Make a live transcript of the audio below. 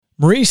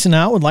Maurice and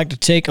I would like to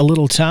take a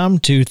little time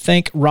to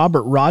thank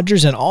Robert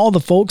Rogers and all the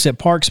folks at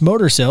Parks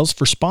Motor Sales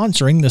for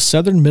sponsoring the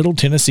Southern Middle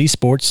Tennessee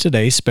Sports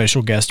Today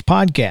special guest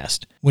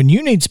podcast. When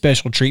you need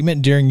special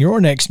treatment during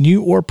your next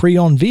new or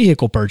pre-owned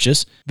vehicle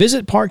purchase,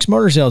 visit Parks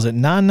Motor Sales at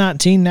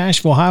 919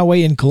 Nashville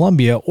Highway in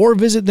Columbia or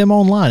visit them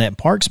online at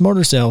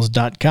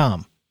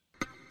parksmotorsales.com.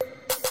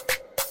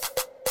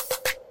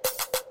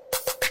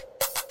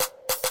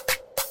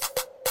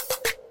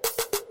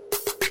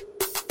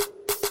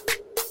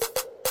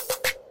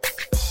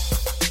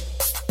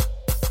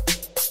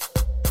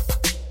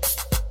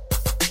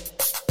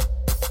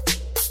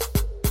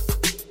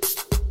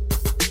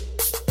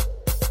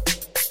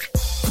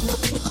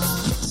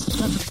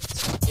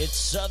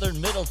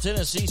 Southern Middle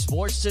Tennessee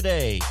Sports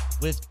Today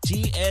with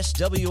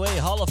TSWA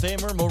Hall of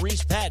Famer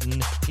Maurice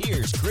Patton.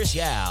 Here's Chris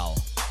Yao.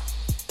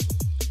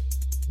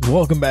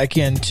 Welcome back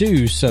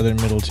into Southern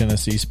Middle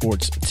Tennessee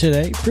Sports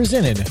Today,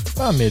 presented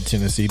by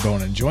Mid-Tennessee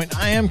Bone and Joint.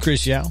 I am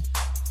Chris Yao,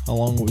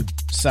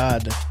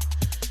 alongside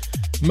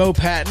Mo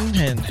Patton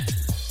and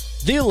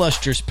the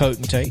illustrious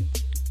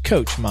potentate,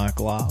 Coach Mike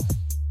Lyle,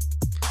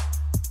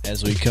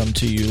 as we come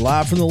to you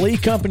live from the Lee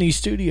Company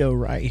studio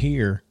right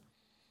here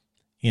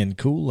in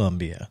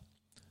Columbia.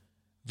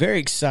 Very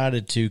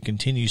excited to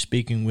continue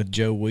speaking with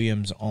Joe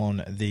Williams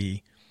on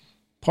the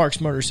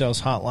Parks Motor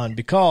Sales hotline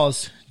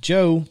because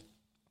Joe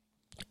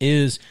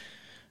is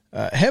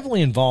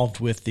heavily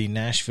involved with the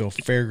Nashville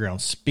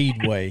Fairgrounds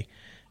Speedway.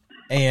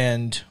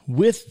 And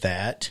with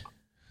that,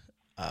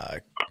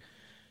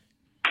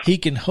 he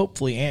can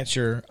hopefully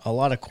answer a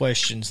lot of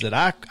questions that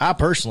I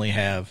personally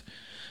have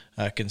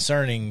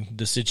concerning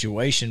the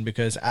situation,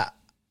 because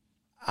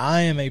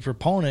I am a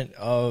proponent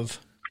of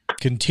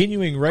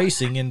continuing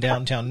racing in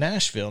downtown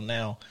Nashville.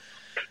 Now,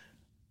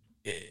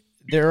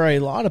 there are a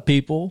lot of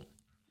people,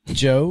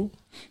 Joe,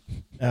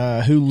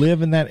 who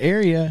live in that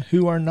area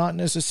who are not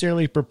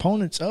necessarily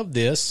proponents of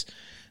this,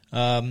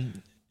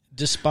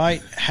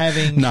 despite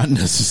having... Not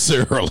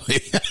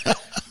necessarily.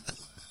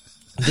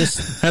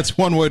 That's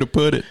one way to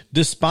put it.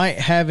 Despite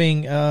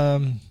having,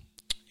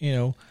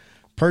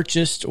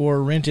 purchased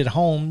or rented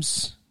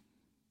homes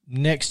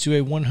next to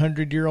a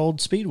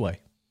 100-year-old speedway.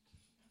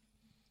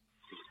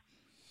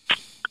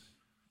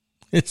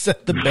 Is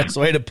that the best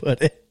way to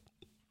put it?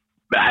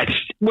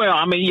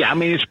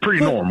 It's pretty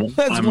normal.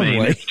 That's one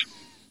way.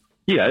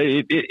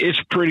 It's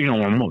pretty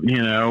normal.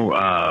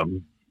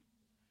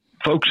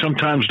 Folks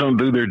sometimes don't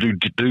do their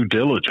due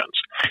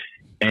diligence,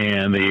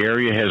 and the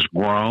area has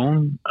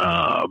grown.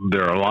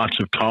 There are lots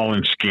of tall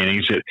and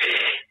skinnies.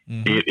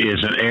 It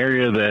is an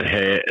area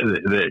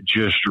that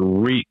just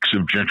reeks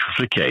of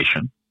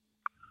gentrification.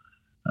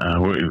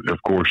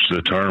 Of course,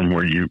 the term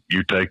where you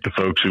take the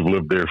folks who've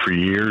lived there for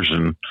years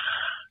and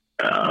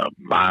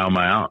buy them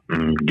out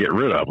and get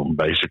rid of them,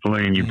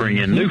 basically, and you bring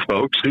in new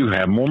folks who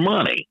have more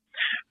money.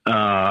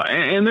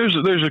 And there's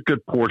a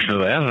good portion of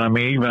that. I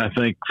mean, even I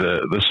think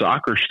the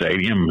soccer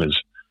stadium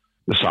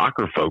the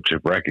soccer folks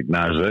have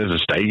recognized that as the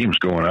stadium's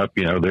going up.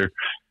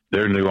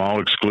 Their new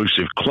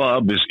all-exclusive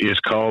club is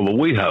called the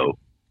WeHo.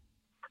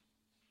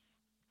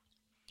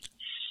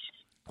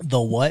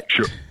 The what?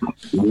 Sure,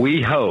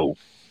 WeHo.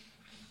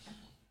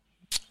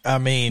 I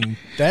mean,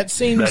 that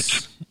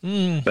seems...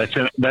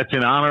 That's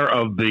in honor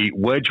of the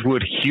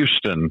Wedgwood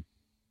Houston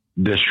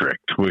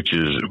district, which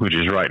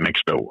is right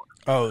next door.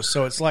 Oh,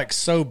 so it's like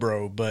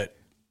Sobro, but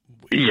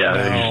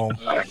yeah.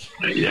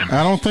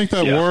 I don't think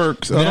that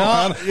works.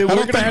 I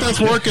don't think that's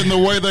working the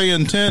way they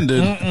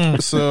intended. I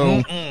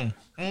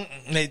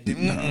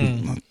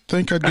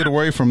think I'd get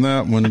away from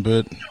that one,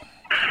 but.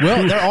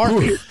 Well, there are.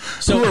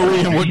 So who are we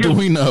and what do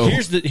we know?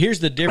 Here's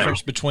the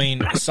difference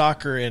between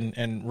soccer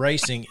and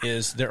racing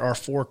is there are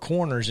four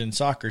corners in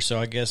soccer, so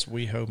I guess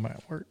WeHo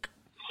might work.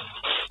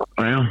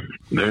 Well,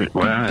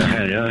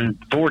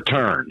 four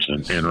turns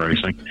in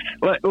racing.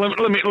 Let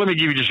me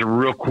give you just a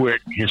real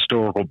quick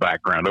historical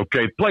background.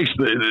 Okay,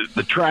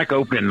 the track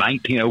opened in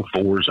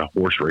 1904 as a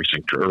horse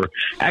racing track.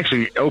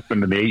 Actually,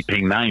 opened in the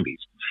 1890s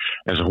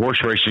as a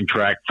horse racing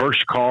track.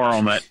 First car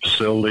on that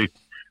facility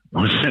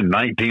was in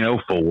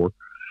 1904.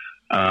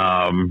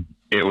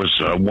 It was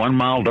a 1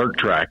 mile dirt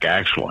track,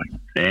 actually.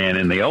 And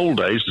in the old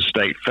days, the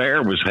state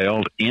fair was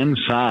held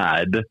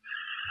inside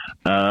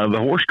the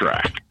horse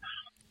track.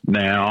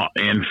 Now,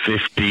 in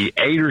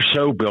 58 or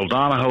so, Bill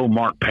Donahoe,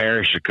 Mark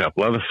Parrish, a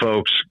couple other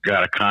folks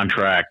got a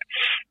contract,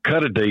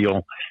 cut a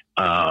deal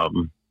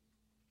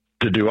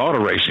to do auto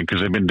racing because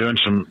they've been doing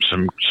some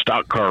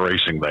stock car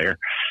racing there,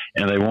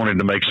 and they wanted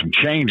to make some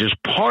changes.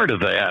 Part of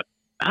that,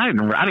 I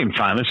didn't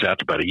find this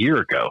out about a year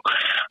ago,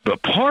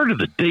 but part of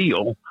the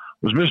deal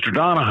was Mr.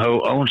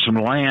 Donahoe owned some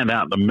land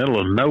out in the middle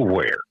of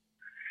nowhere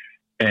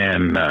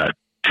and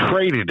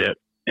traded it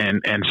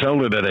and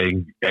sold it at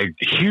a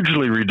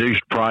hugely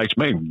reduced price,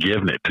 maybe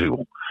giving it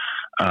to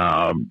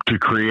them to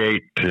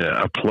create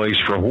a place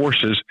for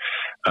horses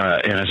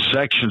in a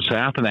section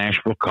south of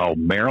Nashville called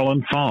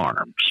Maryland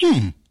Farms.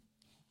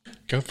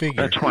 Go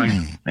figure. That's why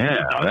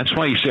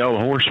you see all the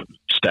horse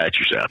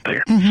statues out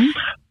there.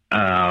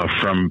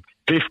 From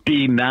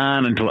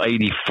 59 until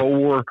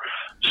 84.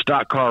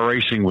 Stock car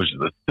racing was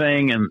the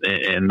thing, and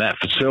that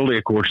facility,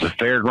 of course, the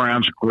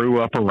fairgrounds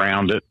grew up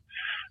around it.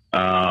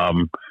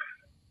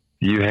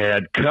 You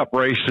had cup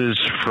races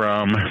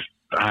from,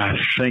 I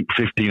think,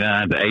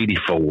 59 to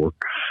 84,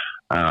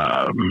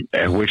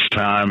 at which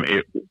time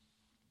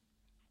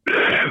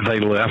they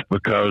left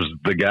because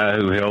the guy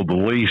who held the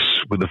lease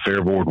with the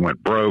fair board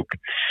went broke,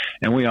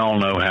 and we all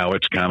know how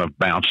it's kind of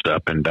bounced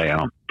up and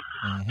down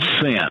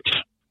since.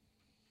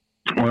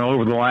 Well,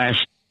 over the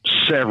last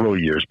several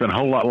years, been a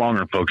whole lot longer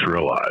than folks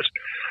realize.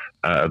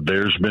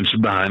 There's been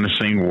some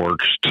behind-the-scene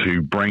works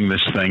to bring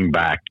this thing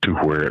back to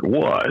where it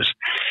was.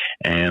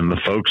 And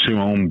the folks who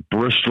own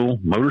Bristol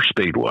Motor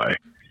Speedway,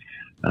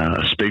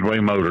 Speedway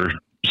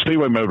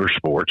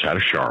Motorsports out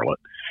of Charlotte,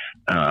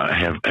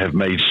 have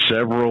made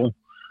several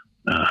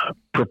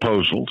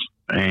proposals.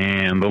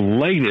 And the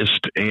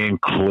latest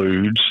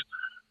includes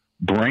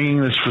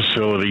bringing this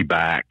facility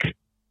back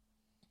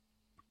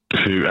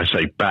to, I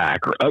say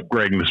back, or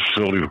upgrading this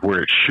facility to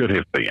where it should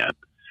have been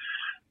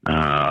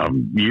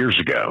years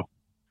ago,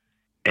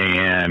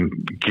 and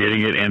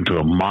getting it into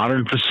a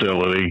modern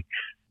facility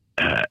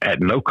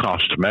at no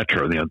cost to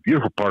Metro. The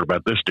beautiful part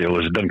about this deal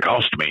is it doesn't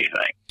cost them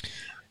anything.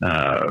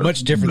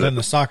 Much different than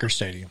the soccer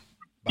stadium.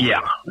 Yeah.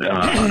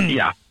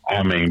 Yeah.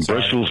 I mean,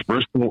 Bristol.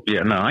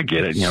 Yeah, no, I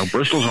get it.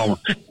 Bristol's on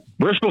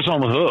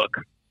the hook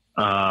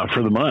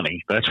for the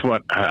money. That's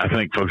what I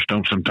think folks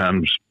don't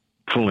sometimes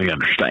fully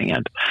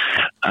understand.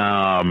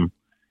 And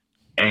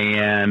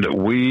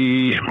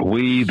they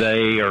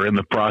are in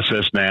the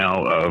process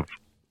now of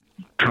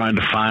trying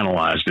to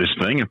finalize this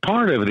thing. And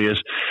part of it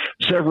is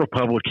several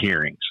public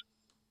hearings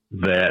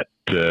that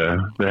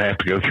have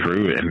to go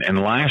through. And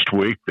last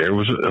week there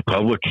was a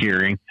public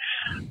hearing.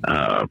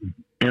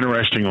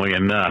 Interestingly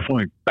enough,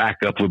 let me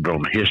back up a little bit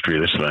on the history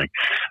of this thing.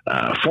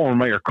 Former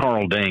Mayor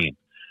Carl Dean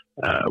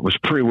was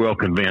pretty well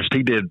convinced.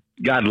 He did,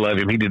 God love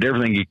him, he did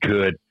everything he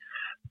could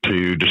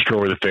to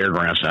destroy the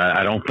fairgrounds.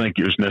 I don't think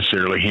it was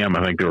necessarily him.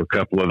 I think there were a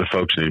couple other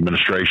folks in the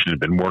administration that had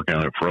been working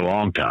on it for a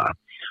long time,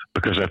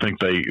 because I think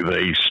they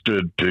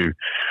stood to,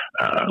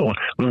 let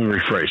me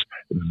rephrase,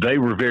 they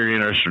were very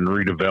interested in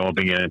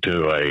redeveloping it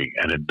into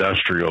an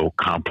industrial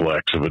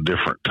complex of a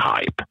different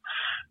type,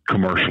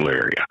 commercial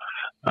area.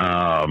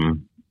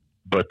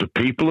 But the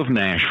people of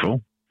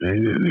Nashville,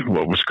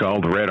 what was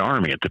called the Red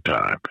Army at the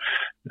time,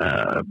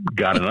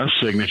 got enough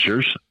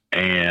signatures,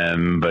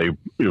 and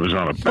it was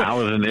on a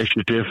ballot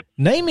initiative.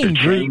 Naming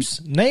groups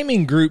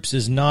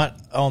is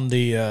not on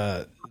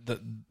the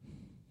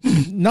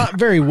not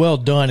very well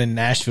done in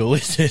Nashville,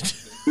 is it?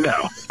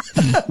 No.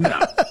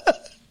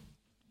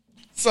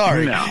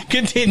 Sorry. No.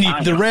 Continue.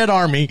 The Red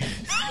Army.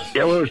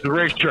 Yeah, well, it was the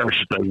red shirts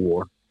that they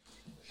wore.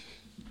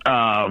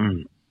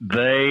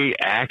 They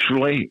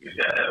actually,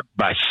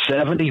 by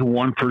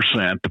 71%,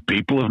 the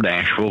people of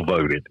Nashville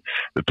voted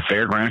that the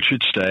fairgrounds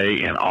should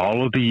stay and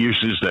all of the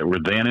uses that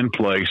were then in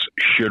place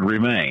should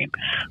remain,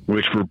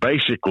 which were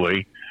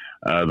basically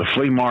the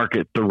flea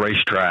market, the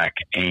racetrack,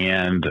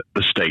 and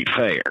the state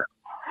fair.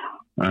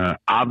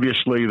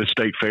 Obviously, the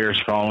state fair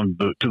has fallen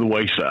to the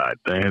wayside.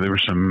 There were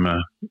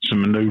some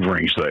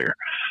maneuverings there.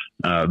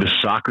 The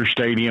soccer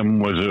stadium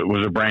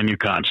was a brand new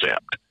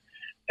concept,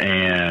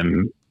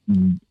 and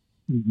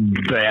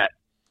that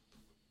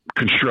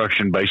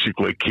construction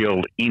basically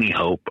killed any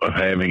hope of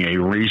having a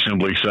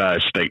reasonably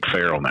sized state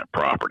fair on that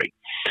property.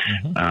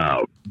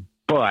 Mm-hmm.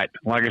 But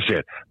like I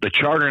said, the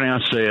charter now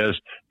says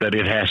that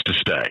it has to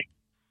stay.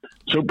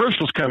 So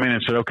Bristol's come in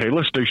and said, okay,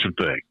 let's do some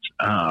things.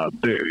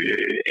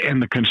 And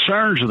the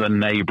concerns of the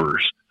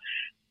neighbors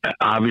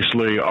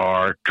obviously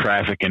are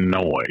traffic and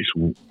noise.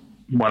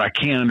 What I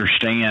can't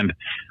understand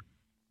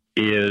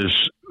is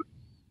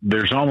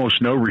there's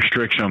almost no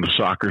restriction on the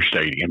soccer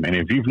stadium. And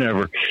if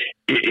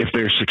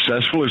they're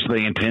successful as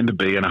they intend to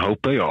be, and I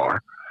hope they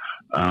are,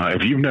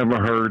 if you've never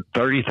heard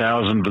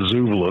 30,000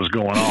 Vesuvilas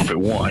going off at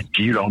once,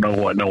 you don't know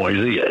what noise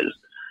is.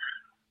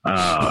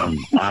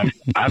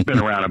 I've been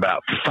around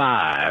about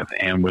 5,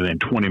 and within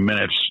 20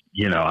 minutes,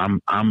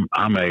 I'm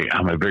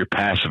a very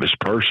pacifist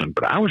person,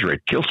 but I was ready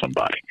to kill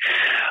somebody.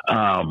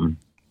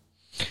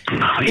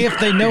 If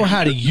they know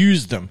how to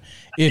use them,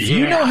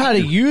 you know how to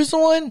use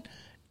one,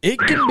 it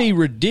can be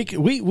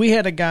ridiculous. We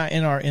had a guy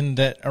in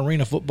that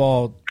arena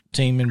football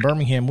team in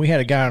Birmingham. We had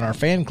a guy in our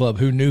fan club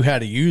who knew how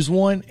to use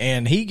one,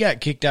 and he got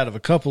kicked out of a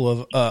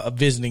couple of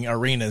visiting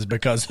arenas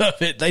because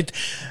of it.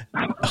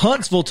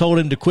 Huntsville told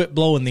him to quit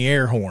blowing the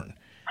air horn,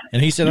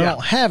 and he said, "I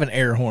don't have an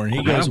air horn."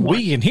 He goes,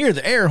 "We can hear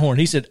the air horn."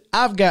 He said,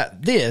 "I've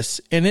got this,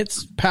 and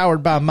it's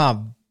powered by my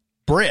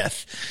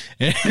breath,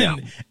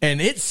 and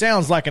it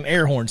sounds like an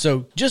air horn."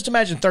 So just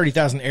imagine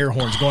 30,000 air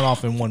horns going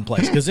off in one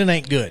place, because it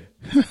ain't good.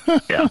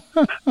 Yeah.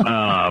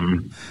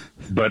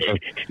 But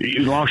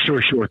long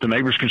story short, the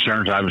neighbors'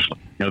 concerns, obviously,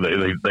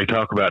 they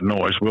talk about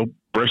noise. Well,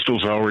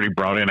 Bristol's already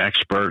brought in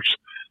experts.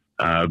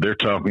 They're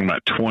talking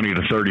about 20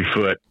 to 30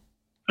 foot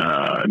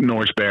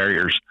noise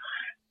barriers.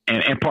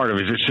 And part of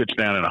it is it sits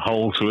down in a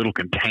hole, so it'll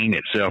contain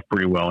itself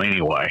pretty well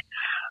anyway.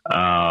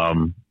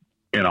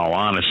 in all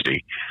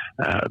honesty.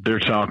 They're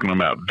talking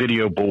about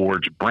video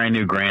boards, brand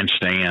new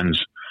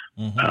grandstands,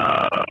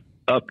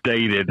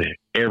 updated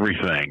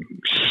everything,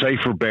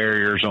 safer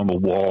barriers on the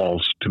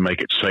walls to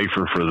make it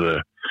safer for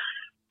the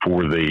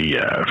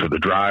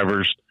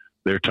drivers.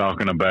 They're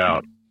talking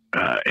about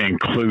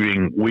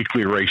including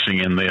weekly racing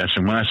in this.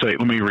 And when I say,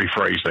 let me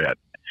rephrase that.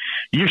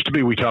 Used to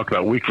be we talked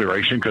about weekly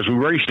racing because we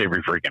raced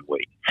every freaking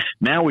week.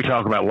 Now we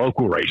talk about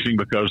local racing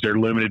because they're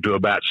limited to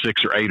about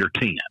 6 or 8 or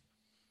 10.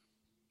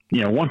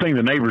 You know, one thing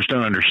the neighbors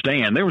don't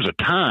understand, there was a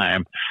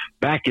time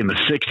back in the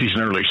 60s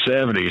and early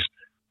 70s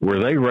where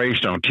they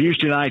raced on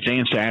Tuesday nights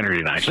and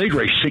Saturday nights. They'd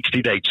race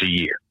 60 dates a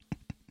year.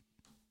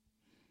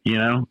 You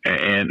know,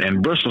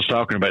 and Bristol's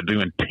talking about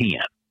doing 10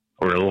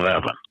 or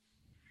 11.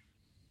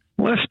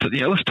 Let's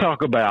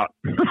talk about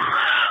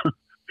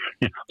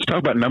let's talk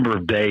about number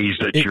of days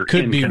that you're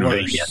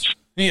inconvenienced.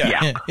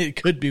 Yeah,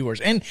 it could be worse.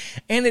 And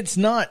it's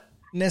not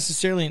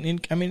necessarily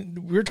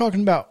we're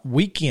talking about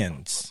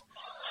weekends.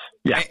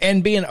 Yeah.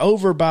 And being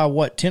over by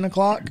what, 10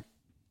 o'clock?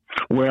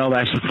 Well,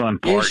 that's the fun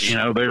part. Ish. You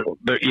know, they're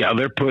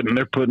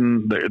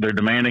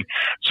demanding.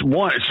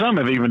 Some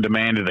have even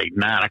demanded a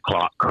 9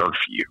 o'clock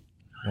curfew.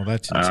 Well,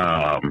 that's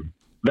insane.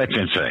 That's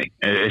insane,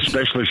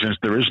 especially since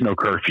there is no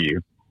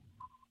curfew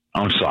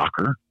on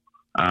soccer.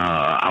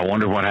 I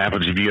wonder what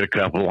happens if you get a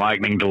couple of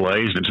lightning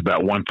delays. It's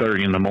about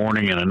 1:30 in the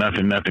morning in a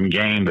nothing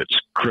game that's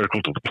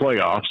critical to the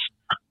playoffs.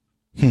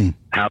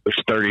 How those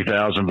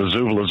 30,000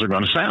 Vazulas are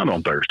going to sound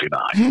on Thursday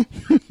night.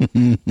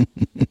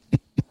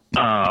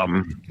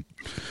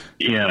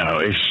 You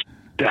know,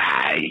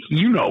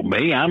 you know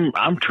me.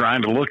 I'm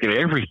trying to look at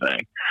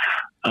everything.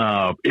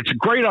 It's a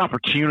great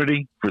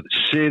opportunity for the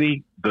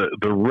city.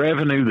 The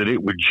revenue that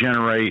it would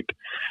generate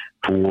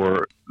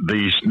for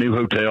these new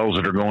hotels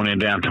that are going in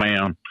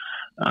downtown.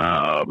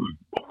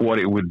 What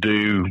it would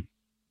do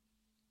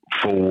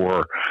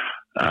for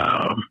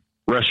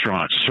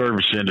restaurants,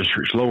 service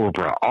industries, lower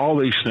brow, all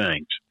these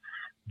things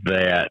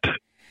that,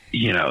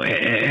 you know,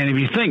 and if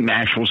you think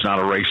Nashville's not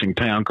a racing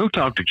town, go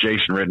talk to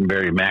Jason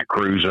Rittenberry, Matt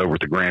Cruz over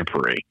at the Grand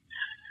Prix.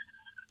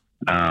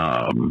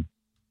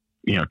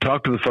 You know,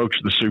 talk to the folks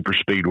at the Super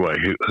Speedway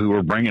who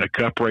are bringing a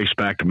cup race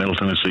back to Middle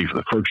Tennessee for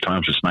the first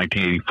time since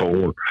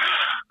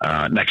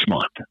 1984 next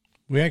month.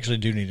 We actually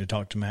do need to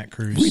talk to Matt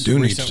Cruz. We do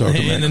need to talk to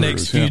Matt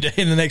Cruz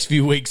in the next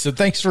few weeks. So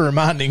thanks for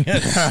reminding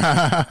us.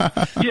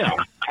 Yeah,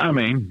 I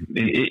mean,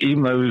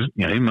 even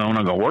though I'm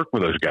not going to work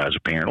with those guys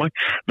apparently,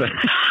 but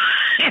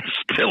it's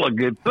still a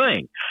good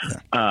thing.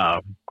 Yeah.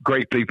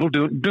 Great people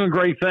doing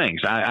great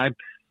things. I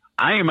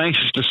am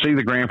anxious to see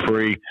the Grand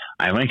Prix.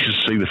 I'm anxious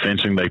to see the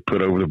fencing they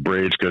put over the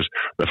bridge because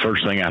the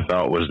first thing I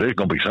thought was there's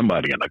going to be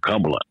somebody in the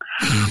Cumberland.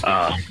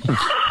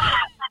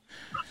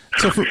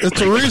 So it's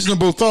a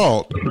reasonable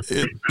thought,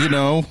 you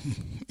know.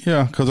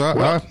 Yeah, because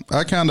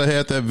I kind of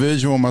had that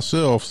visual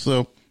myself.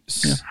 So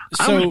yeah.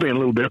 I was being a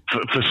little bit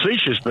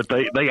facetious, but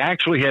they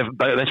actually have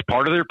that's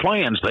part of their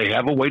plans. They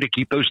have a way to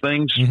keep those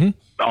things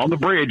on the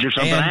bridge if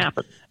something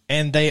happens.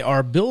 And they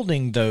are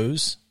building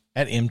those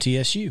at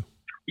MTSU.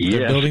 Yes,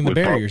 they're building the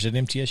barriers at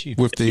MTSU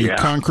with the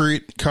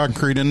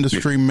concrete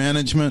industry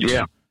management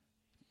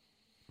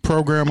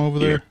program over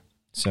there.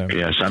 So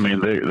yes, I mean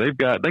they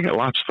got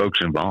lots of folks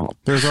involved.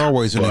 There's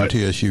always an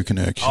MTSU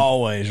connection.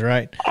 Always,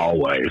 right?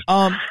 Always.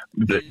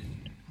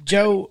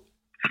 Joe,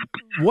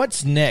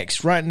 what's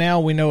next? Right now,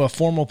 we know a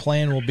formal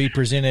plan will be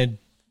presented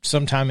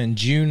sometime in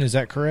June. Is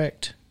that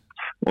correct?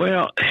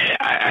 Well,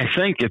 I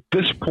think at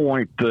this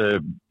point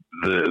the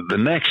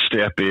next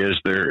step is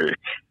the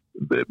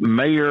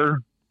Mayor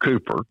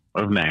Cooper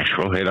of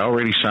Nashville had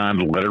already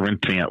signed a letter of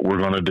intent. We're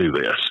going to do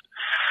this.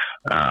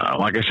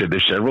 Like I said,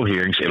 there's several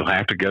hearings. It'll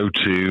have to go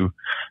to,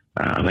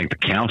 I think, the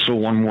council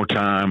one more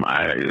time.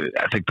 I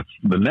think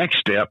the next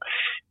step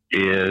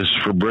is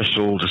for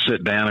Bristol to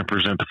sit down and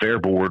present the Fair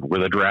Board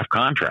with a draft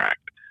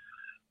contract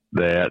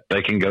that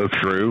they can go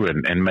through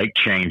and make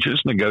changes,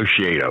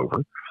 negotiate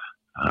over.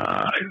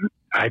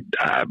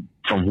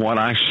 From what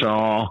I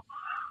saw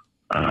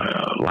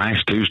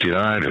last Tuesday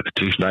night or the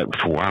Tuesday night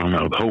before, I don't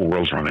know, the whole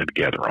world's running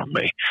together on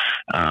me.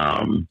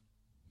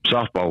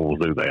 Softball will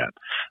do that.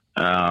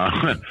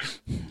 But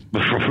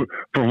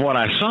from what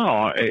I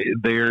saw,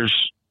 there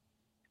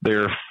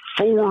are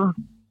 4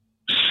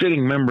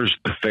 sitting members of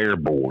the Fair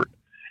Board.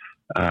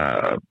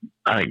 I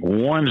think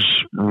one's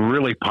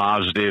really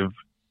positive,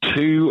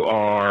 2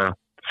 are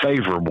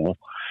favorable,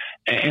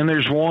 and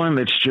there's one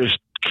that's just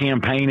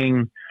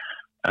campaigning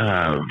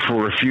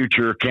for a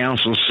future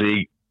council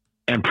seat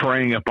and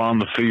preying upon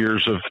the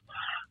fears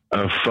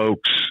of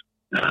folks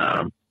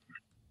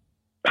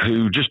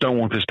who just don't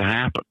want this to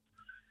happen.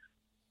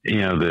 You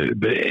know,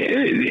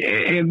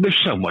 and there's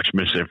so much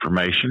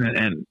misinformation,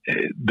 and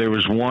there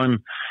was one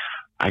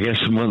of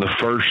the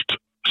first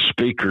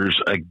speakers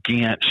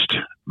against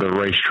the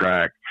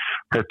racetrack.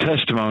 Her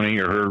testimony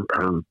or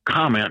her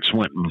comments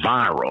went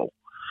viral,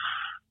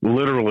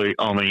 literally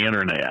on the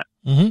internet,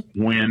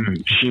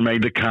 when she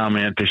made the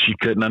comment that she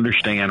couldn't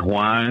understand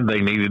why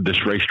they needed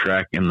this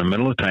racetrack in the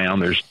middle of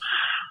town. There's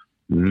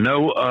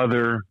no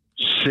other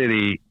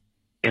city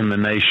in the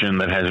nation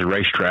that has a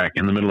racetrack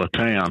in the middle of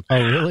town.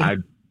 Oh, really? I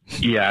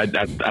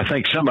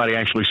think somebody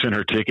actually sent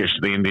her tickets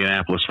to the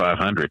Indianapolis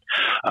 500.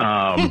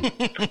 I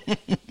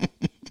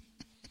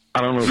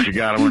don't know if she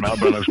got them or not,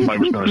 but I know somebody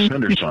was going to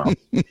send her some.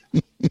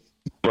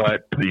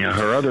 But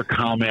her other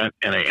comment,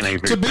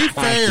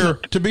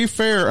 to be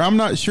fair, I'm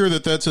not sure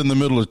that that's in the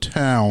middle of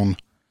town.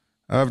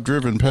 I've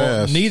driven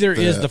past. Well, neither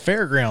is the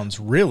fairgrounds,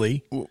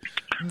 really. And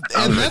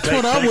that's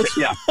what I was.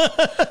 Yeah,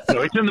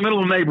 so it's in the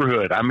middle of the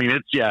neighborhood. I mean,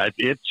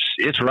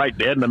 it's right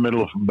dead in the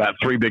middle of about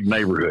 3 big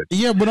neighborhoods.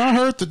 Yeah, when I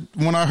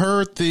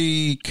heard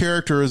the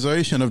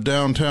characterization of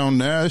downtown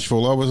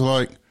Nashville, I was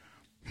like,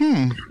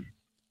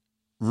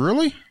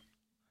 really?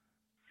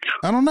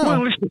 I don't know.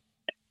 Well,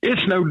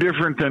 it's no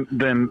different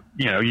than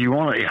you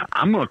want to.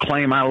 I'm going to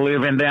claim I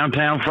live in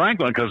downtown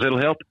Franklin because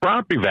it'll help the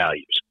property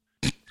values.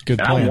 Good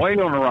plan. I'm way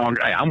on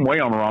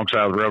the wrong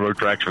side of the railroad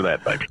tracks for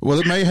that, baby. Well,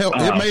 it may help.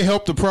 It may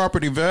help the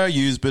property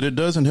values, but it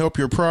doesn't help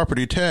your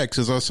property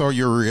taxes. I saw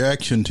your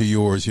reaction to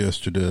yours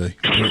yesterday.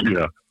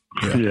 Yeah.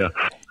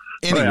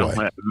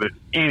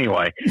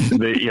 Anyway,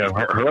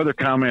 her other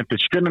comment that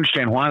she couldn't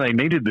understand why they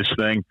needed this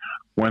thing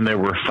when there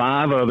were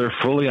 5 other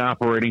fully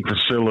operating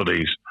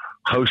facilities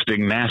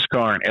hosting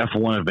NASCAR and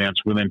F1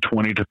 events within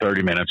 20 to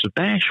 30 minutes of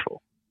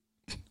Nashville,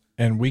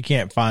 and we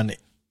can't find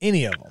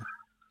any of them.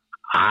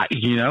 I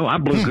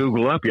blew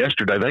Google up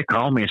yesterday. They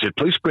called me and said,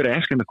 "Please quit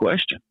asking the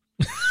question."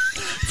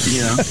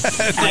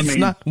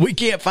 We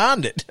can't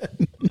find it.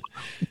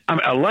 I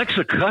mean,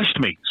 Alexa cussed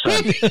me.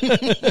 So.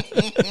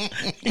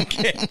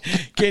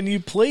 Can you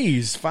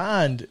please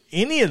find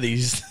any of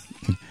these?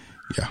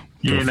 Yeah.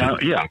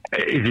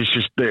 It's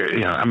just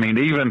there. I mean,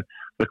 even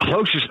the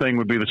closest thing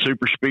would be the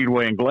Super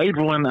Speedway in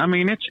Gladeville, and I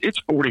mean, it's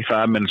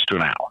 45 minutes to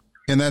an hour,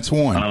 and that's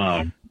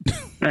one.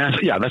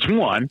 That's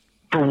one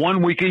for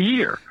 1 week a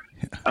year.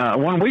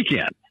 1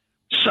 weekend.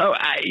 So,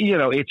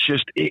 it's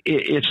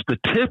the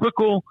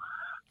typical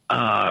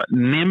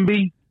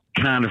NIMBY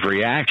kind of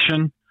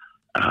reaction.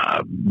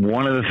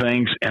 One of the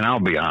things, and I'll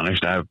be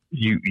honest, I'm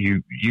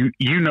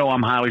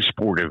highly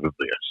supportive of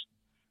this.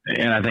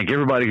 And I think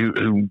everybody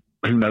who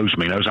knows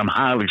me knows I'm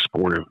highly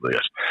supportive of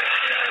this.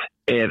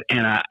 And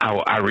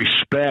I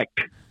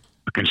respect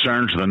the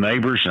concerns of the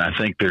neighbors, and I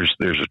think there's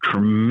a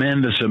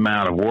tremendous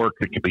amount of work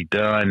that can be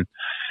done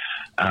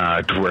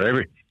to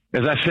where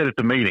as I said at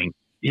the meeting,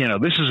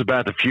 this is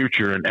about the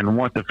future, and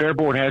what the Fair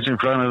Board has in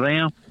front of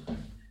them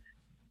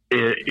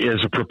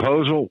is a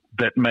proposal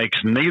that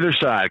makes neither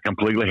side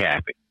completely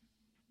happy.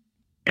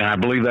 And I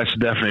believe that's the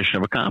definition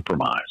of a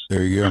compromise.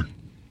 There you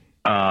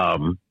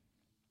go.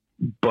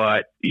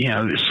 But,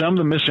 some of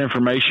the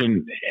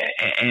misinformation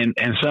and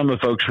some of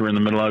the folks who are in the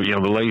middle of, the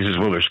lady says,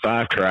 well, there's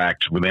 5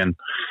 tracks within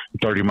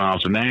 30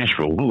 miles of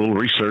Nashville. A little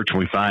research, and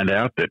we find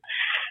out that,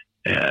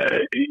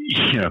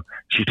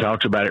 she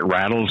talks about it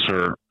rattles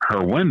her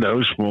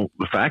windows. Well,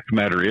 the fact of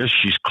the matter is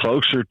she's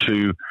closer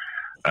to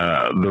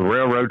the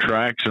railroad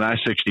tracks and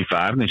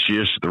I-65 than she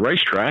is to the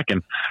racetrack.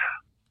 And,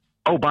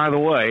 oh, by the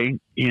way,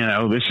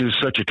 this is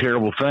such a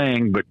terrible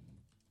thing, but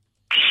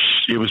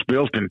it was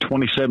built in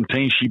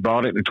 2017. She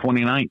bought it in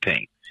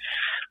 2019.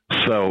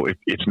 So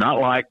it's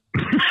not like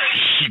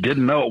she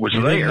didn't know it was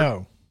there.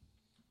 No.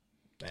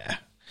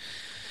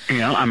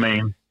 Yeah. I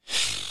mean,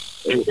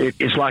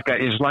 it's like I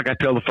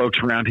tell the folks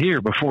around here,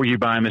 before you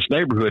buy in this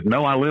neighborhood,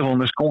 no, I live on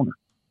this corner.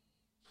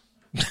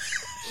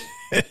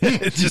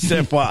 It's just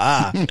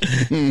FYI.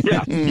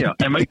 Yeah,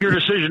 and make your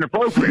decision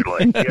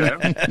appropriately.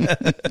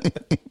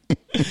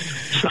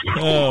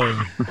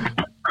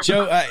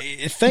 Joe,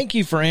 thank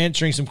you for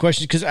answering some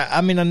questions, because I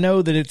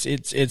know that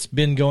it's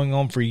been going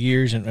on for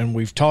years, and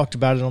we've talked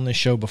about it on this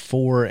show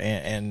before,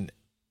 and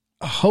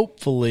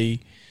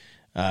hopefully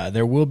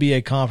there will be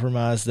a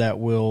compromise that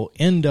will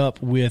end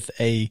up with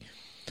a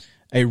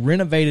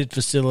renovated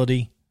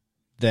facility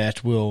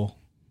that will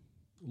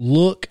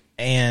look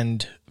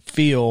and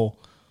feel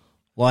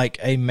like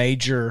a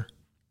major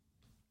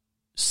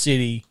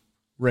city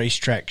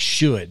racetrack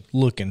should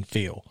look and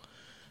feel.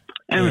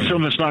 And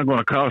something that's not going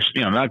to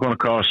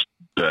cost,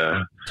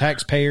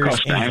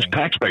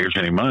 taxpayers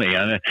any money.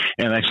 And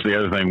that's the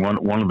other thing.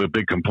 One of the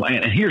big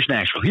complaints. And here's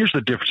Nashville. Here's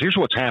the difference. Here's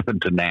what's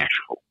happened to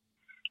Nashville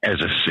as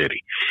a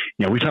city.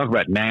 We talk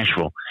about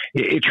Nashville.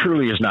 It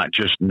truly is not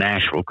just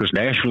Nashville, because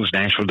Nashville is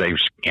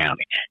Nashville-Davidson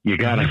County. You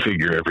got to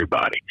figure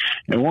everybody.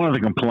 And one of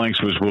the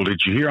complaints was, well,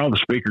 did you hear all the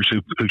speakers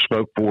who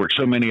spoke for it?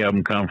 So many of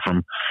them come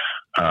from,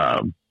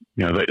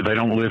 they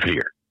don't live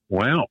here.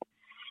 Well,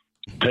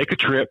 take a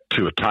trip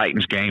to a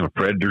Titans game, a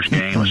Predators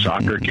game, a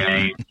soccer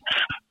game.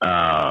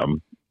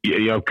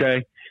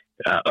 Okay?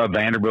 A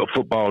Vanderbilt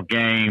football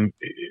game,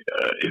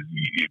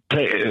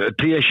 a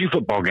TSU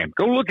football game.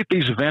 Go look at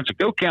these events and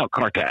go count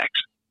car tax.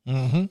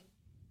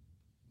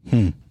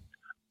 Mm-hmm.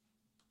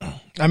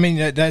 I mean,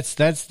 that's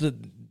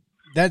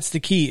the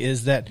key,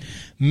 is that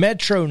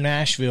Metro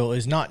Nashville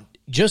is not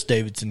just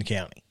Davidson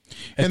County.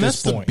 And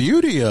that's the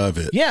beauty of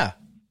it. Yeah.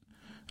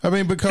 I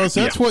mean, because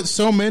that's what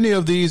so many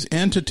of these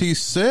entities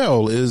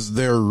sell, is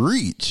their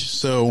reach.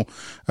 So,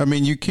 I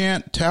mean, you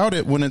can't tout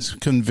it when it's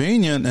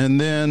convenient and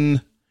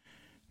then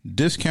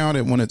discount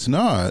it when it's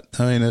not.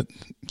 I mean, it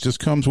just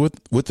comes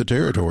with the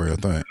territory, I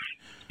think.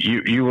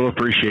 You will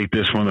appreciate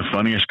this. One of the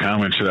funniest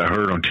comments that I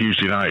heard on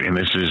Tuesday night, and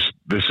this is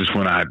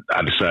when I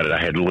decided I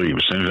had to leave.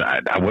 As soon as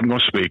I wasn't going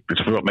to speak, this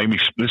is what made me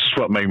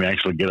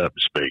actually get up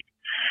and speak.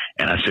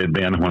 And I said,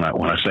 Ben, when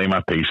I say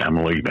my piece,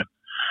 I'm leaving.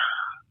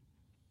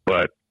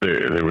 But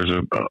there was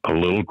a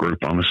little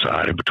group on the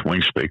side in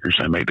between speakers.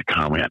 They made the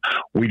comment,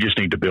 we just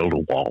need to build a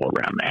wall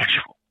around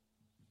Nashville.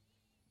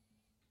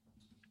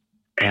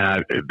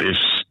 And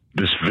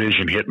this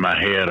vision hit my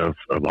head of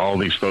all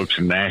these folks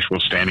in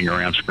Nashville standing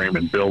around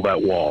screaming, build that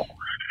wall.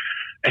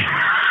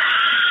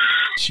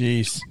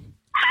 Jeez.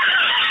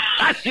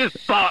 I just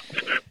thought,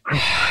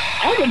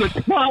 I'm in the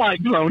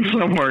Twilight Zone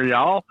somewhere,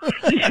 y'all.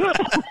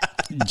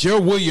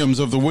 Joe Williams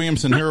of the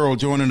Williamson Herald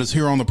joining us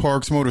here on the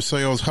Parks Motor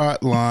Sales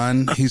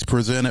Hotline. He's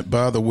presented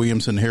by the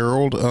Williamson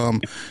Herald.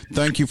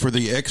 Thank you for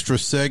the extra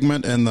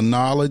segment and the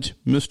knowledge,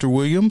 Mr.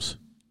 Williams.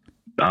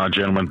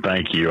 Gentlemen,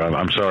 thank you.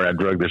 I'm sorry I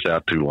drug this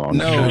out too long.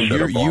 No,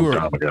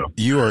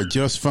 you are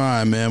just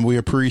fine, man. We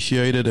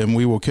appreciate it, and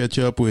we will catch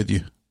up with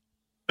you.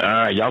 All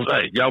right,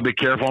 y'all be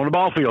careful on the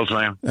ball fields,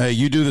 man. Hey,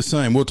 you do the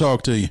same. We'll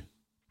talk to you.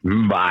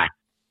 Bye.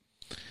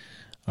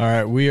 All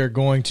right, we are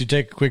going to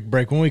take a quick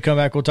break. When we come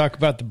back, we'll talk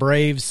about the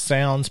Braves,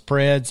 Sounds,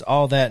 Preds,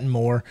 all that and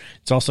more.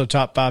 It's also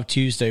Top 5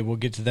 Tuesday. We'll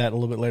get to that a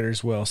little bit later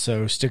as well.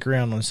 So stick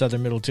around on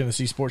Southern Middle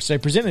Tennessee Sports Day,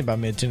 presented by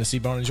Mid-Tennessee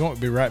Bone and Joint.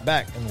 We'll be right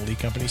back in the Lee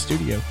Company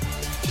studio.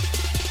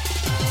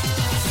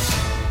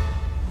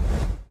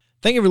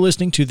 Thank you for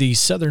listening to the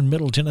Southern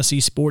Middle Tennessee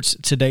Sports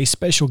Today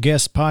special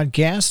guest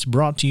podcast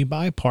brought to you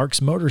by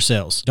Parks Motor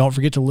Sales. Don't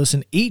forget to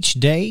listen each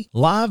day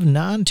live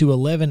 9 to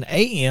 11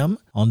 a.m.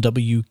 on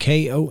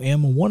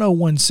WKOM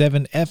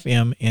 1017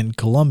 FM in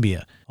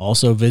Columbia.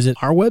 Also visit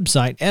our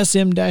website,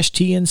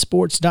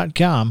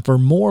 sm-tnsports.com, for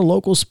more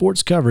local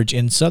sports coverage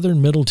in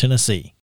Southern Middle Tennessee.